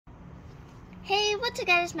Hey, what's up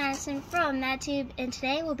guys, Madison from MadTube, and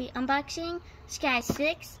today we'll be unboxing Sky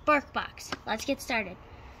 6 BarkBox. Let's get started.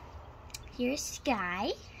 Here's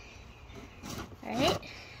Sky. Alright,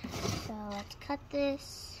 so let's cut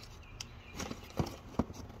this.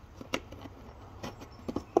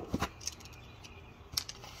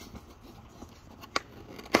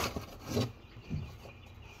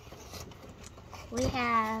 We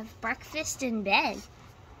have breakfast in bed.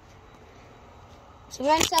 So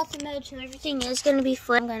we're on selfie mode, so everything is going to be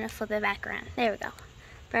flipped. I'm going to flip it back around. There we go.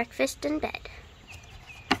 Breakfast in bed.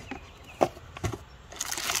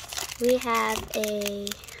 We have a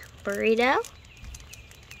burrito.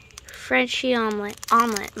 Frenchie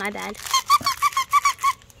omelet, my bad.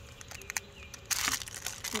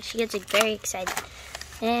 And she gets very excited.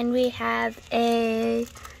 And we have a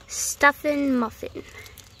stuffing muffin.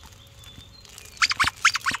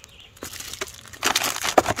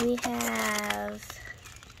 We have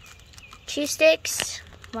cheese sticks.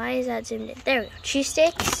 Why is that zoomed in? There we go. Cheese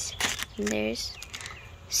sticks. And there's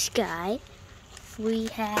Sky. We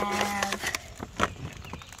have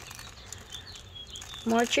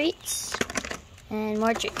more treats and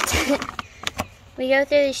more treats. We go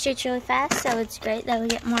through these treats really fast, so it's great that we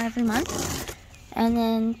get more every month. And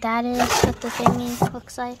then that is what the thingy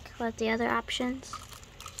looks like with the other options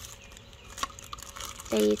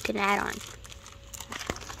that you can add on.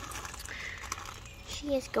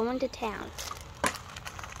 She is going to town.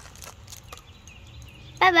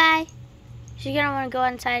 Bye-bye. She's going to want to go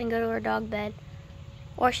inside and go to her dog bed.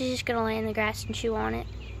 Or she's just going to lay in the grass and chew on it.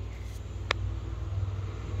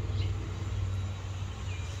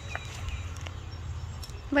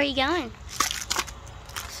 Where are you going?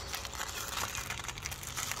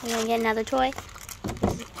 You going to get another toy?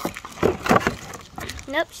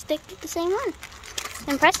 Nope, stick to the same one.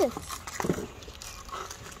 Impressive.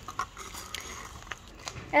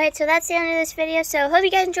 Alright, so that's the end of this video. So hope you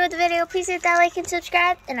guys enjoyed the video. Please hit that like and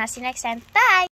subscribe, and I'll see you next time. Bye!